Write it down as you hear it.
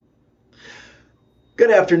Good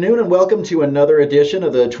afternoon and welcome to another edition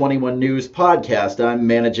of the 21 News Podcast. I'm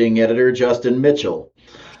managing editor Justin Mitchell.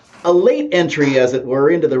 A late entry, as it were,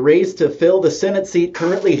 into the race to fill the Senate seat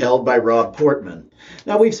currently held by Rob Portman.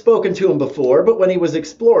 Now, we've spoken to him before, but when he was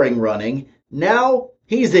exploring running, now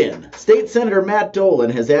he's in. State Senator Matt Dolan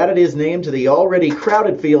has added his name to the already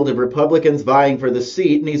crowded field of Republicans vying for the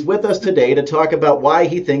seat, and he's with us today to talk about why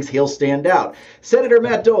he thinks he'll stand out. Senator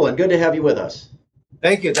Matt Dolan, good to have you with us.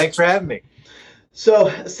 Thank you. Thanks for having me.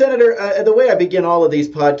 So, Senator, the way I begin all of these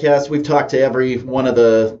podcasts, we've talked to every one of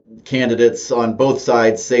the candidates on both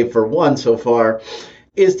sides, save for one so far,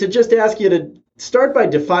 is to just ask you to start by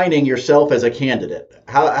defining yourself as a candidate.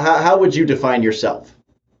 How would you define yourself?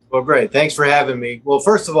 Well, great. Thanks for having me. Well,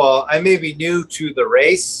 first of all, I may be new to the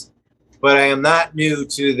race, but I am not new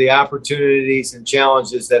to the opportunities and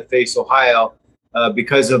challenges that face Ohio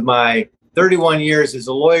because of my 31 years as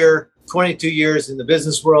a lawyer, 22 years in the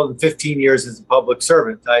business world, and 15 years as a public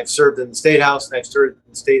servant. I've served in the State House and I've served in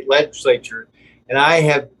the state legislature, and I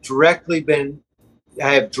have directly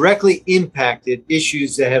impacted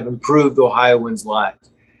issues that have improved Ohioans'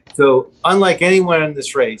 lives. So unlike anyone in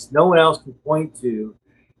this race, no one else can point to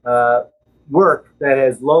work that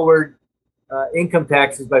has lowered income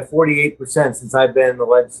taxes by 48% since I've been in the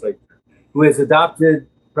legislature, who has adopted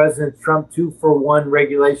President Trump 2-for-1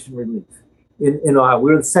 regulation relief in Ohio.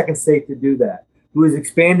 We were the second state to do that. Who has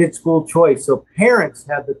expanded school choice so parents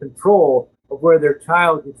have the control of where their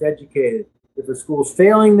child gets educated. If a school's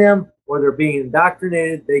failing them or they're being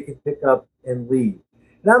indoctrinated, they can pick up and leave.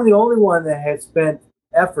 And I'm the only one that has spent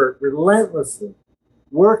effort relentlessly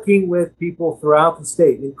working with people throughout the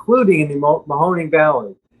state, including in the Mahoning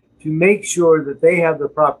Valley, to make sure that they have the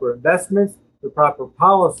proper investments, the proper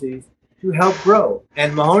policies to help grow.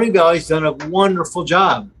 And Mahoning Valley's done a wonderful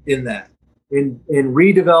job in that, in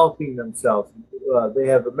redeveloping themselves. They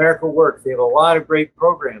have America Works. They have a lot of great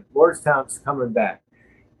programs. Lordstown's coming back.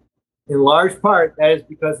 In large part, that is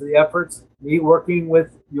because of the efforts, me working with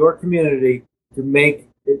your community to make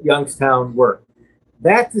Youngstown work.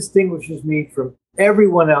 That distinguishes me from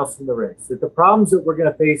everyone else in the race, that the problems that we're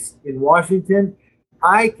going to face in Washington,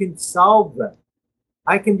 I can solve them.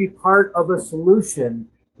 I can be part of a solution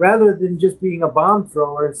rather than just being a bomb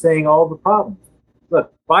thrower and saying all the problems.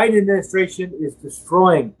 Look, Biden administration is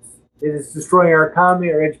destroying us. It is destroying our economy,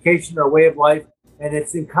 our education, our way of life, and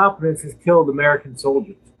its incompetence has killed American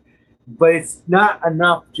soldiers. But it's not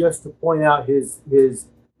enough just to point out his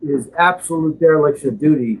absolute dereliction of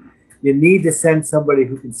duty. You need to send somebody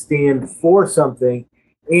who can stand for something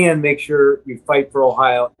and make sure you fight for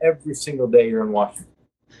Ohio every single day you're in Washington.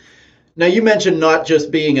 Now, you mentioned not just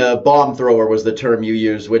being a bomb thrower was the term you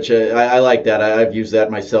used, which I like that. I've used that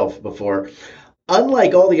myself before.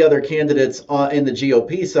 Unlike all the other candidates in the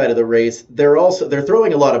GOP side of the race, they're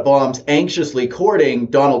throwing a lot of bombs, anxiously courting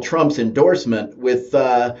Donald Trump's endorsement with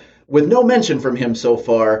no mention from him so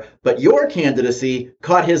far. But your candidacy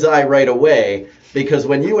caught his eye right away, because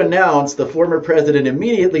when you announced, the former president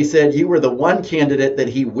immediately said you were the one candidate that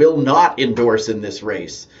he will not endorse in this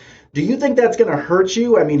race. Do you think that's going to hurt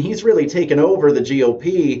you? I mean, he's really taken over the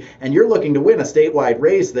GOP, and you're looking to win a statewide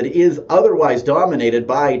race that is otherwise dominated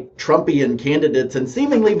by Trumpian candidates and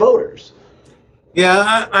seemingly voters.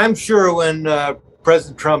 Yeah, I'm sure when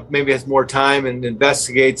President Trump maybe has more time and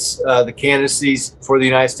investigates the candidacies for the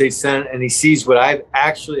United States Senate, and he sees what I've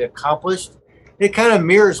actually accomplished, it kind of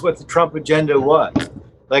mirrors what the Trump agenda was.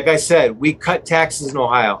 Like I said, we cut taxes in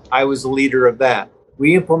Ohio. I was the leader of that.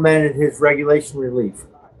 We implemented his regulation relief.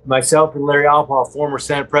 Myself and Larry Alpaugh, former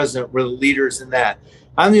Senate president, were the leaders in that.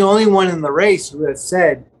 I'm the only one in the race who has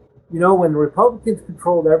said, you know, when the Republicans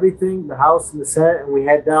controlled everything, the House and the Senate, and we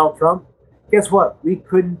had Donald Trump, guess what? We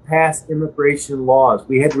couldn't pass immigration laws.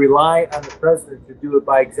 We had to rely on the president to do it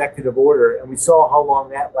by executive order, and we saw how long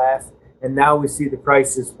that lasted, and now we see the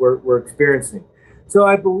crisis we're experiencing. So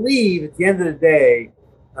I believe at the end of the day,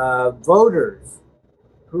 voters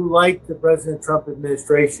who like the President Trump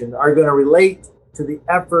administration are going to relate to the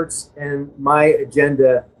efforts, and my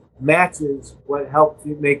agenda matches what helped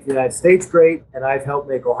make the United States great, and I've helped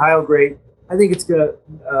make Ohio great. I think it's going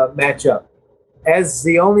to match up. As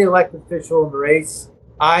the only elected official in the race,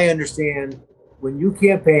 I understand when you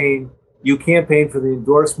campaign for the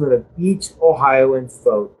endorsement of each Ohioan's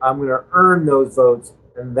vote. I'm going to earn those votes,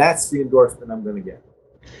 and that's the endorsement I'm going to get.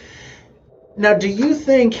 Now, do you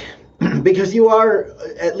think, because you are,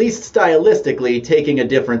 at least stylistically, taking a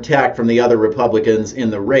different tack from the other Republicans in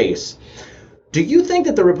the race, Do you think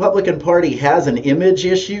that the Republican Party has an image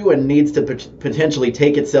issue and needs to potentially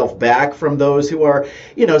take itself back from those who are,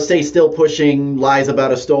 say, still pushing lies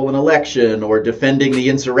about a stolen election or defending the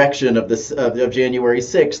insurrection of January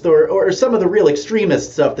 6th, or some of the real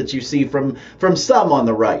extremist stuff that you see from some on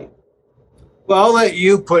the right? Well, I'll let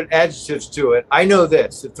you put adjectives to it. I know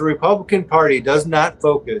this: if the Republican Party does not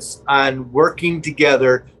focus on working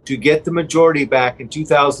together to get the majority back in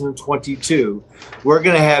 2022, we're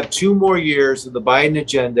going to have 2 more years of the Biden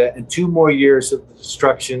agenda and 2 more years of the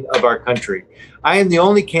destruction of our country. I am the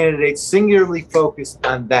only candidate singularly focused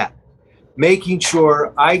on that, making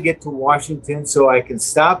sure I get to Washington so I can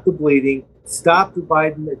stop the bleeding, stop the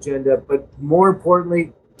Biden agenda, but more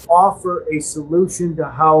importantly, offer a solution to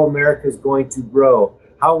how America is going to grow,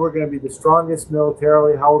 how we're going to be the strongest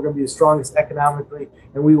militarily, how we're going to be the strongest economically,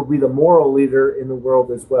 and we will be the moral leader in the world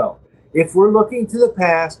as well. If we're looking to the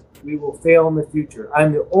past, we will fail in the future.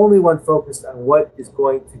 I'm the only one focused on what is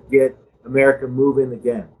going to get America moving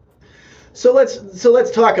again. So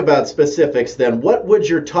let's talk about specifics then. What would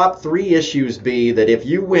your top 3 issues be that if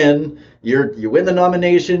you win, you win the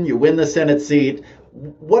nomination, you win the Senate seat?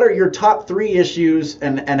 What are your top 3 issues,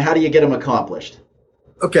 and how do you get them accomplished?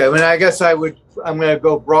 Okay, I mean, I guess I'm going to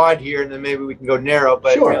go broad here, and then maybe we can go narrow.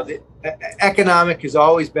 But sure. The economic has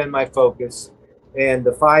always been my focus, and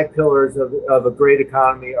the 5 pillars of a great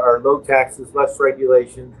economy are low taxes, less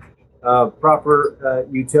regulation, proper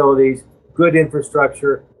utilities, good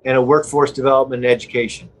infrastructure, and a workforce development and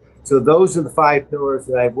education. So those are the 5 pillars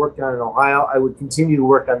that I've worked on in Ohio. I would continue to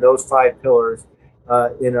work on those 5 pillars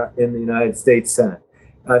in the United States Senate.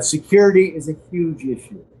 Security is a huge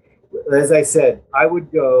issue. As I said, I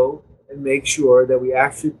would go and make sure that we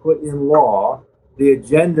actually put in law the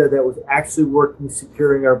agenda that was actually working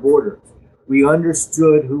securing our borders. We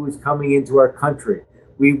understood who was coming into our country.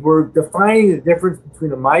 We were defining the difference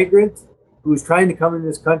between a migrant who is trying to come in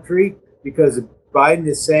this country because Biden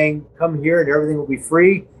is saying, come here and everything will be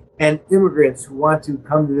free, and immigrants who want to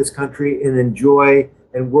come to this country and enjoy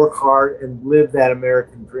and work hard and live that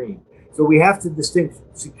American dream. So we have to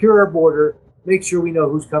secure our border, make sure we know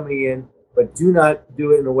who's coming in, but do not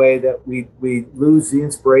do it in a way that we lose the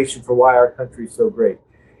inspiration for why our country is so great.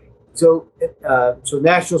 So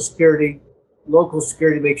national security, local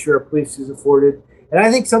security, make sure our police is afforded. And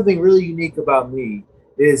I think something really unique about me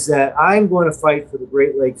is that I'm going to fight for the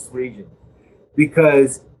Great Lakes region,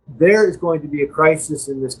 because there is going to be a crisis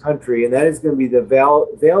in this country, and that is going to be the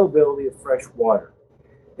availability of fresh water.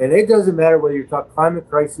 And it doesn't matter whether you're talking climate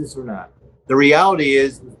crisis or not. The reality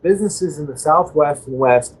is businesses in the Southwest and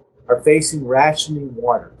West are facing rationing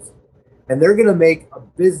waters. And they're going to make a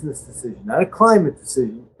business decision, not a climate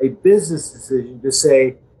decision, a business decision to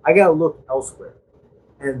say, I got to look elsewhere.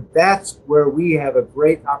 And that's where we have a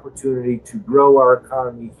great opportunity to grow our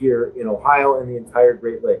economy here in Ohio and the entire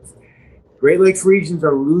Great Lakes. Great Lakes regions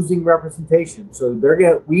are losing representation. So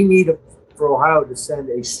we need for Ohio to send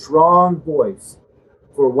a strong voice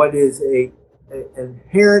for what is an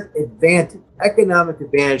inherent advantage, economic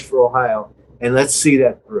advantage for Ohio, and let's see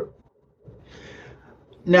that through.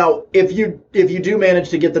 Now, if you do manage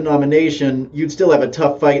to get the nomination, you'd still have a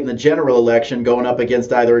tough fight in the general election going up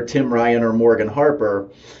against either Tim Ryan or Morgan Harper.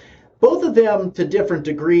 Both of them, to different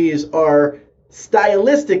degrees, are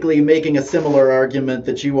stylistically making a similar argument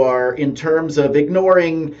that you are in terms of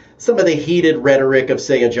ignoring some of the heated rhetoric of,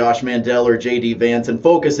 say, a Josh Mandel or J.D. Vance and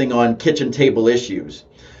focusing on kitchen table issues.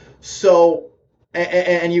 So,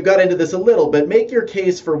 and you got into this a little, but make your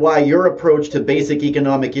case for why your approach to basic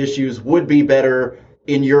economic issues would be better,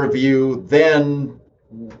 in your view, than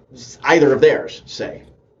either of theirs, say.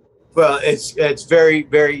 Well, it's very,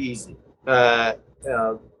 very easy.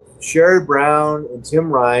 Sherrod Brown and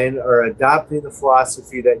Tim Ryan are adopting the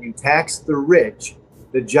philosophy that you tax the rich,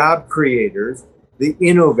 the job creators, the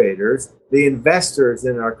innovators, the investors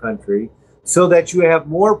in our country, so that you have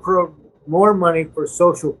more money for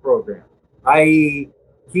social programs, i.e.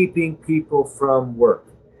 keeping people from work.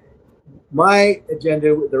 My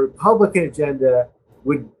agenda, the Republican agenda,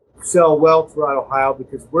 would sell well throughout Ohio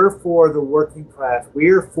because we're for the working class.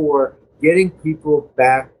 We're for getting people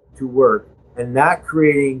back to work and not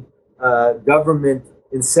creating government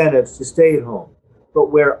incentives to stay at home.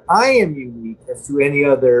 But where I am unique as to any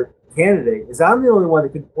other candidate is I'm the only one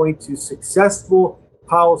that can point to successful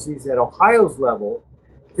policies at Ohio's level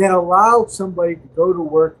that allow somebody to go to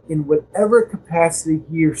work in whatever capacity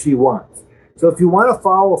he or she wants. So if you want to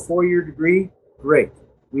follow a 4-year degree, great.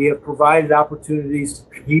 We have provided opportunities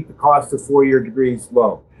to keep the cost of 4-year degrees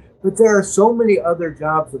low. But there are so many other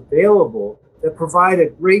jobs available that provide a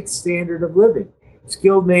great standard of living.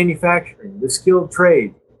 Skilled manufacturing, the skilled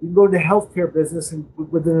trade, You can go to the healthcare business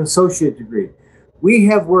with an associate degree. We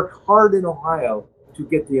have worked hard in Ohio to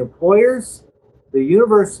get the employers, the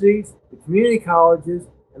universities, the community colleges,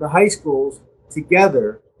 and the high schools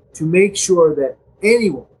together to make sure that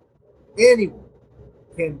anyone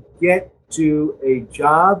can get to a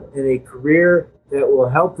job and a career that will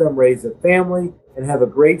help them raise a family and have a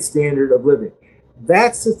great standard of living.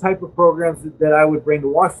 That's the type of programs that I would bring to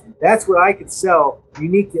Washington. That's what I could sell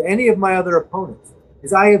unique to any of my other opponents,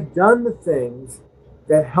 is I have done the things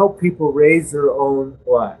that help people raise their own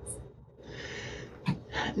lives.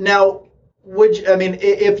 Now,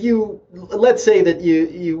 if you, let's say that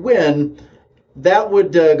you win, that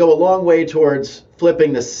would go a long way towards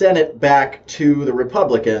flipping the Senate back to the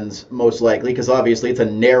Republicans, most likely, because obviously it's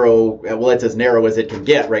it's as narrow as it can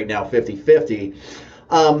get right now, 50-50.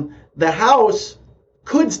 The House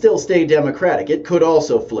could still stay Democratic. It could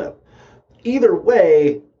also flip. Either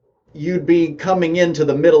way, you'd be coming into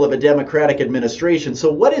the middle of a Democratic administration.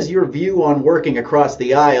 So what is your view on working across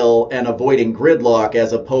the aisle and avoiding gridlock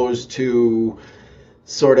as opposed to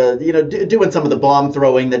sort of, doing some of the bomb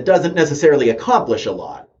throwing that doesn't necessarily accomplish a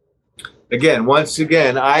lot? Once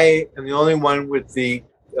again, I am the only one with the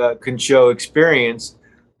can show experience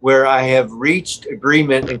where I have reached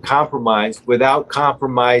agreement and compromise without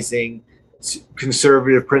compromising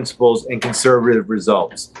conservative principles and conservative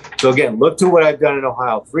results. So again, look to what I've done in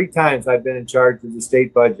Ohio. 3 times I've been in charge of the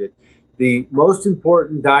state budget. The most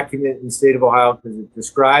important document in the state of Ohio, because it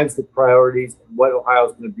describes the priorities and what Ohio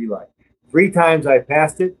is going to be like. 3 times I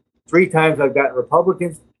passed it. 3 times I've gotten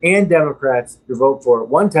Republicans and Democrats to vote for it.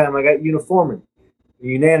 1 time I got uniformity,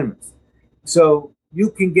 unanimous. So you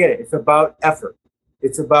can get it. It's about effort.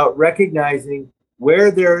 It's about recognizing where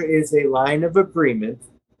there is a line of agreement.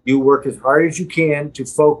 You work as hard as you can to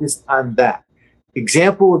focus on that.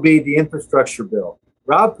 Example would be the infrastructure bill.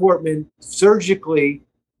 Rob Portman surgically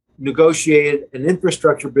negotiated an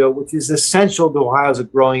infrastructure bill, which is essential to Ohio's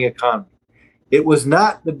growing economy. It was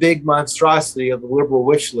not the big monstrosity of the liberal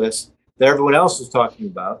wish list that everyone else was talking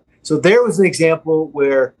about. So there was an example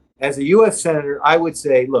where, as a U.S. Senator, I would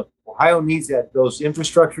say, look, Ohio needs those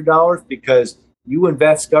infrastructure dollars, because you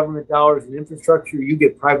invest government dollars in infrastructure, you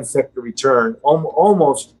get private sector return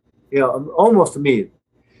almost immediately.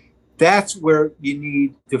 That's where you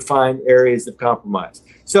need to find areas of compromise.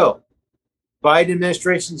 So Biden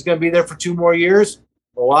administration is going to be there for 2 more years.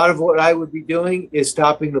 A lot of what I would be doing is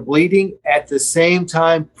stopping the bleeding, at the same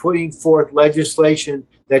time putting forth legislation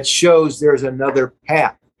that shows there's another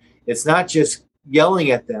path. It's not just yelling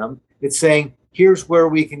at them. It's saying, here's where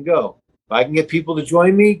we can go. If I can get people to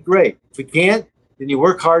join me, great. If we can't, then you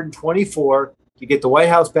work hard in 24 to get the White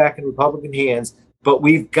House back in Republican hands. But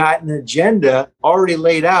we've got an agenda already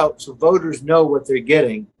laid out so voters know what they're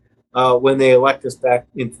getting when they elect us back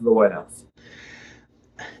into the White House.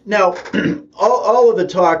 Now, all of the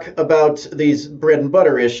talk about these bread and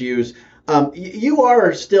butter issues, you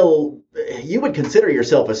would consider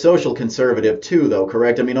yourself a social conservative too, though,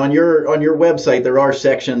 correct? I mean, on your website, there are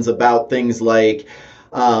sections about things like,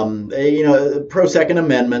 pro-Second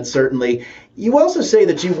Amendment, certainly. You also say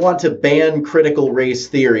that you want to ban critical race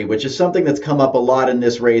theory, which is something that's come up a lot in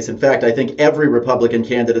this race. In fact, I think every Republican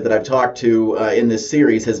candidate that I've talked to in this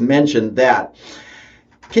series has mentioned that.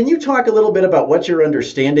 Can you talk a little bit about what your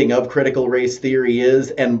understanding of critical race theory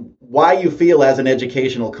is and why you feel as an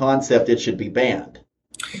educational concept it should be banned?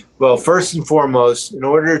 Well, first and foremost, in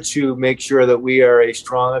order to make sure that we are a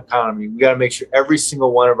strong economy, we got to make sure every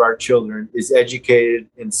single one of our children is educated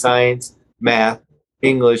in science, math,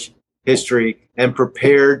 English, history, and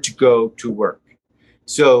prepared to go to work.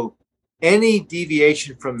 So any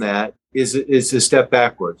deviation from that is a step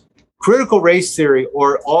backwards. Critical race theory,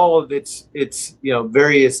 or all of its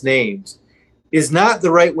various names, is not the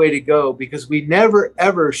right way to go, because we never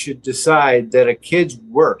ever should decide that a kid's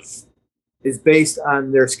worth is based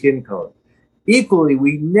on their skin color. Equally,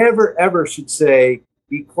 we never ever should say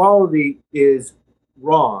equality is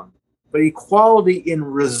wrong, but equality in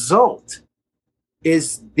result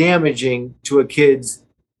is damaging to a kid's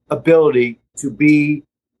ability to be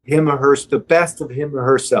him or her, the best of him or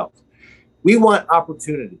herself. We want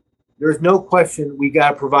opportunity. There's no question we got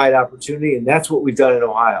to provide opportunity, and that's what we've done in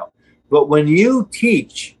Ohio. But when you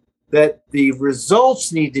teach that the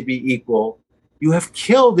results need to be equal, you have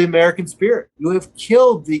killed the American spirit. You have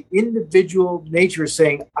killed the individual nature,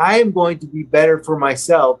 saying, I'm going to be better for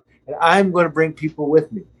myself, and I'm going to bring people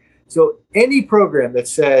with me. So any program that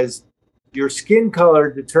says your skin color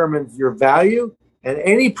determines your value, and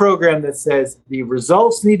any program that says the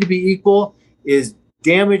results need to be equal, is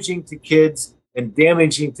damaging to kids and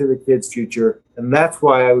damaging to the kids' future. And that's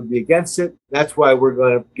why I would be against it. That's why we're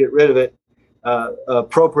going to get rid of it.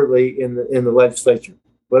 appropriately in the legislature.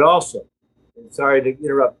 But also, and sorry to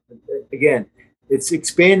interrupt again, it's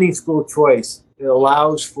expanding school choice. It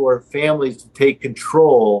allows for families to take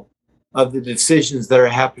control of the decisions that are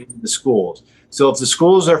happening in the schools. So if the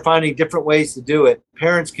schools are finding different ways to do it,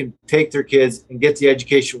 parents can take their kids and get the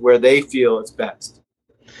education where they feel it's best.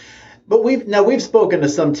 But we've spoken to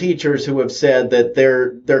some teachers who have said that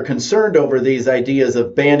they're concerned over these ideas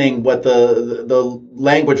of banning what the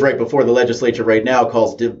language right before the legislature right now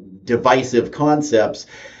calls divisive concepts,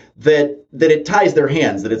 that it ties their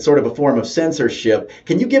hands, that it's sort of a form of censorship.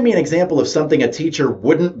 Can you give me an example of something a teacher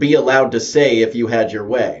wouldn't be allowed to say if you had your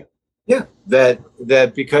way? Yeah,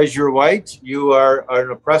 that because you're white, you are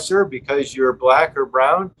an oppressor. Because you're black or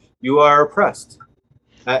brown, you are oppressed.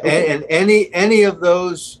 Okay. And any of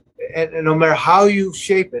those, and no matter how you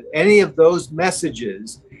shape it, any of those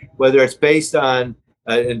messages, whether it's based on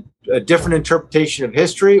a different interpretation of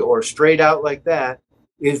history or straight out like that,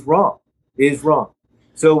 is wrong. Is wrong.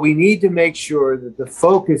 So we need to make sure that the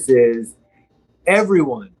focus is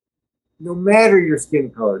everyone, no matter your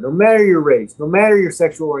skin color, no matter your race, no matter your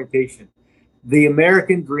sexual orientation, the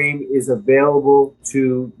American dream is available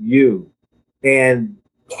to you. And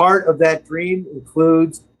part of that dream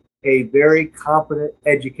includes a very competent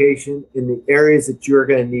education in the areas that you're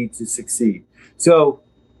going to need to succeed. So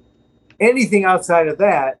anything outside of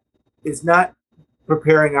that is not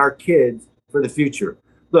preparing our kids for the future.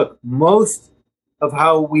 Look, most of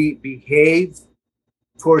how we behave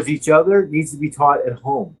towards each other needs to be taught at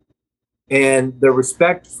home. And the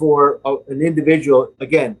respect for an individual,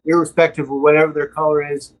 again, irrespective of whatever their color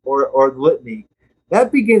is or the litany,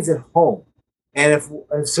 that begins at home. And if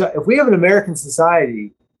we have an American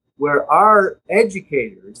society where our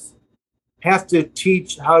educators have to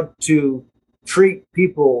teach how to treat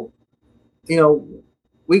people,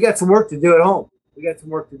 we got some work to do at home.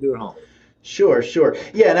 Sure.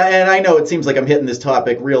 Yeah, and I know it seems like I'm hitting this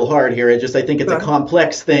topic real hard here. I think it's a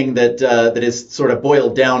complex thing that is sort of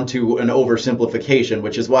boiled down to an oversimplification,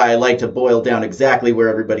 which is why I like to boil down exactly where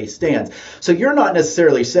everybody stands. So you're not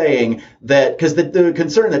necessarily saying that, because the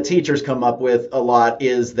concern that teachers come up with a lot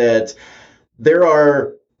is that there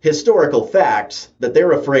are historical facts that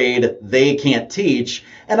they're afraid they can't teach.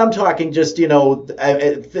 And I'm talking just, things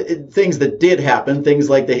that did happen, things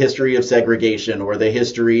like the history of segregation or the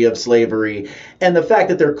history of slavery, and the fact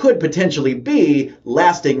that there could potentially be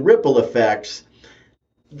lasting ripple effects.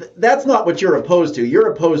 That's not what you're opposed to.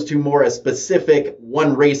 You're opposed to more a specific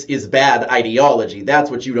one race is bad ideology. That's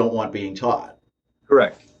what you don't want being taught.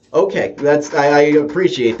 Correct. Okay, I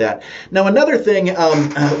appreciate that. Now, another thing,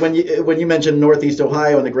 when you mentioned Northeast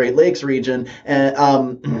Ohio and the Great Lakes region,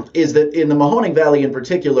 is that in the Mahoning Valley in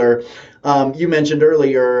particular, you mentioned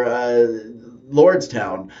earlier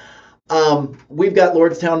Lordstown. We've got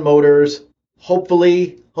Lordstown Motors,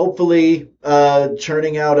 hopefully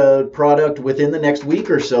churning out a product within the next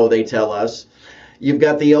week or so, they tell us. You've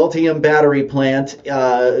got the Ultium battery plant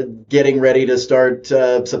getting ready to start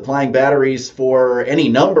supplying batteries for any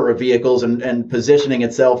number of vehicles and positioning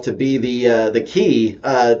itself to be the key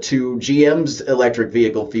to GM's electric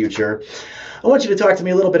vehicle future. I want you to talk to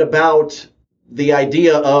me a little bit about the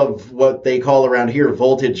idea of what they call around here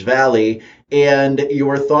Voltage Valley and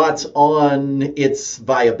your thoughts on its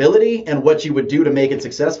viability and what you would do to make it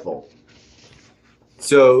successful.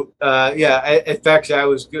 So, in fact, I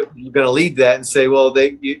was going to lead that and say, well,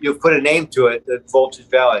 you've put a name to it, the Voltage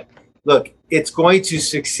Valley. Look, it's going to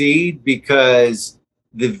succeed because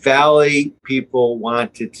the Valley people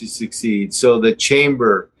want it to succeed. So the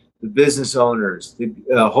chamber, the business owners,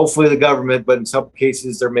 hopefully the government, but in some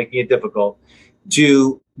cases they're making it difficult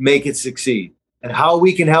to make it succeed. And how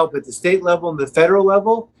we can help at the state level and the federal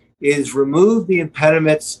level is remove the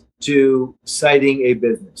impediments to citing a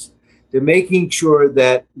business, to making sure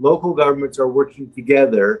that local governments are working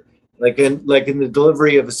together, like in the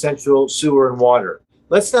delivery of essential sewer and water.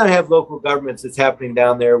 Let's not have local governments that's happening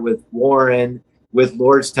down there with Warren, with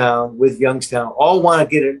Lordstown, with Youngstown, all want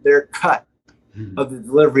to get their cut of the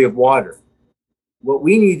delivery of water. What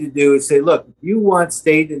we need to do is say, look, if you want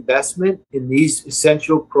state investment in these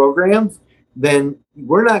essential programs, then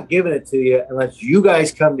we're not giving it to you unless you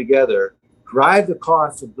guys come together, drive the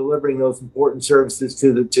cost of delivering those important services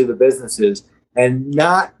to the businesses, and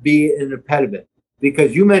not be an impediment.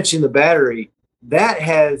 Because you mentioned the battery, that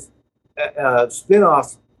has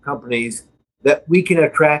spin-off companies that we can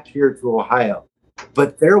attract here to Ohio,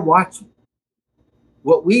 but they're watching.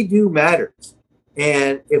 What we do matters.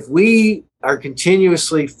 And if we are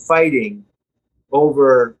continuously fighting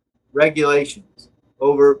over regulations,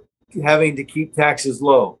 over having to keep taxes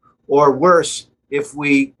low, or worse, if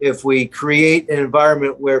we create an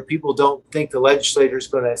environment where people don't think the legislator is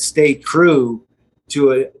going to stay true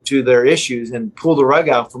to their issues and pull the rug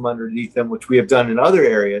out from underneath them, which we have done in other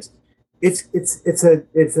areas, it's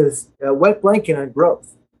a wet blanket on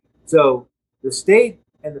growth. So the state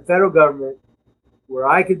and the federal government, where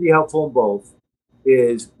I could be helpful in both,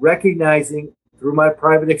 is recognizing through my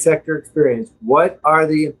private sector experience what are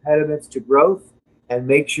the impediments to growth, and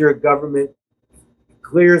make sure government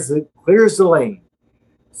clears the lane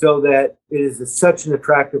so that it is such an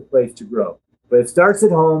attractive place to grow. But it starts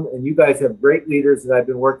at home, and you guys have great leaders that I've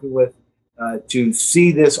been working with to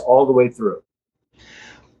see this all the way through.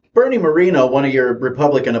 Bernie Moreno, one of your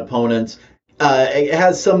Republican opponents,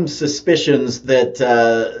 has some suspicions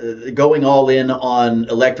that going all in on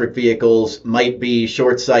electric vehicles might be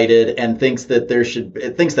short-sighted, and thinks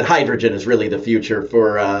that hydrogen is really the future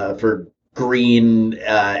for green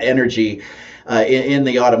energy in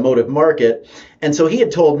the automotive market. And so he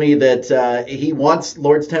had told me that he wants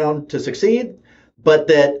Lordstown to succeed, but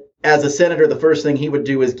that as a senator, the first thing he would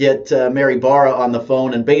do is get Mary Barra on the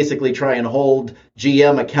phone and basically try and hold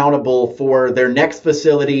GM accountable for their next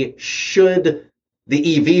facility should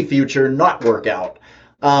the EV future not work out.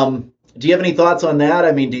 Do you have any thoughts on that?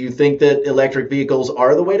 I mean, do you think that electric vehicles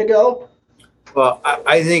are the way to go? Well,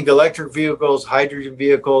 I think electric vehicles, hydrogen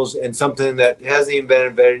vehicles, and something that hasn't even been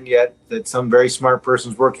invented yet, that some very smart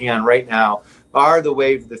person's working on right now, are the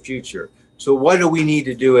way of the future. So what do we need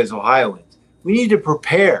to do as Ohioans? We need to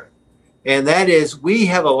prepare. And that is, we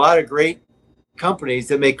have a lot of great companies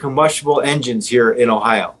that make combustible engines here in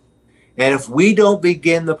Ohio. And if we don't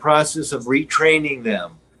begin the process of retraining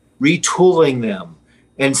them, retooling them,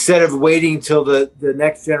 instead of waiting till the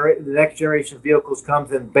next generation of vehicles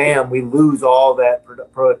comes and bam, we lose all that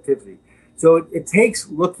productivity. So it takes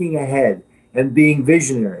looking ahead and being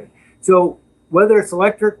visionary. So whether it's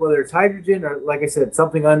electric, whether it's hydrogen, or like I said,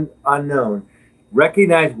 something unknown,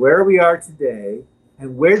 recognize where we are today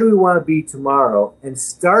and where do we want to be tomorrow, and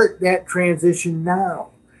start that transition now,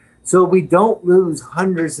 so we don't lose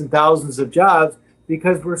hundreds and thousands of jobs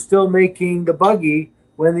because we're still making the buggy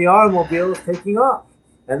when the automobile is taking off.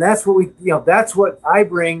 And that's what that's what I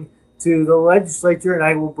bring to the legislature, and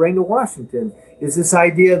I will bring to Washington, is this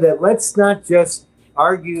idea that let's not just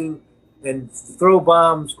argue and throw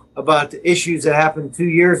bombs about the issues that happened 2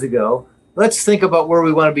 years ago. Let's think about where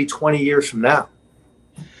we want to be 20 years from now.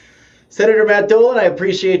 Senator Matt Dolan, I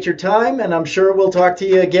appreciate your time, and I'm sure we'll talk to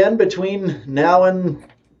you again between now and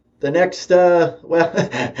the next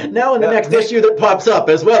next issue that pops up,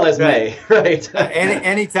 as well as May, right?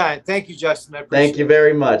 Anytime. Thank you, Justin. I appreciate it. Thank you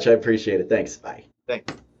very much. I appreciate it. Thanks. Bye.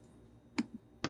 Thank you.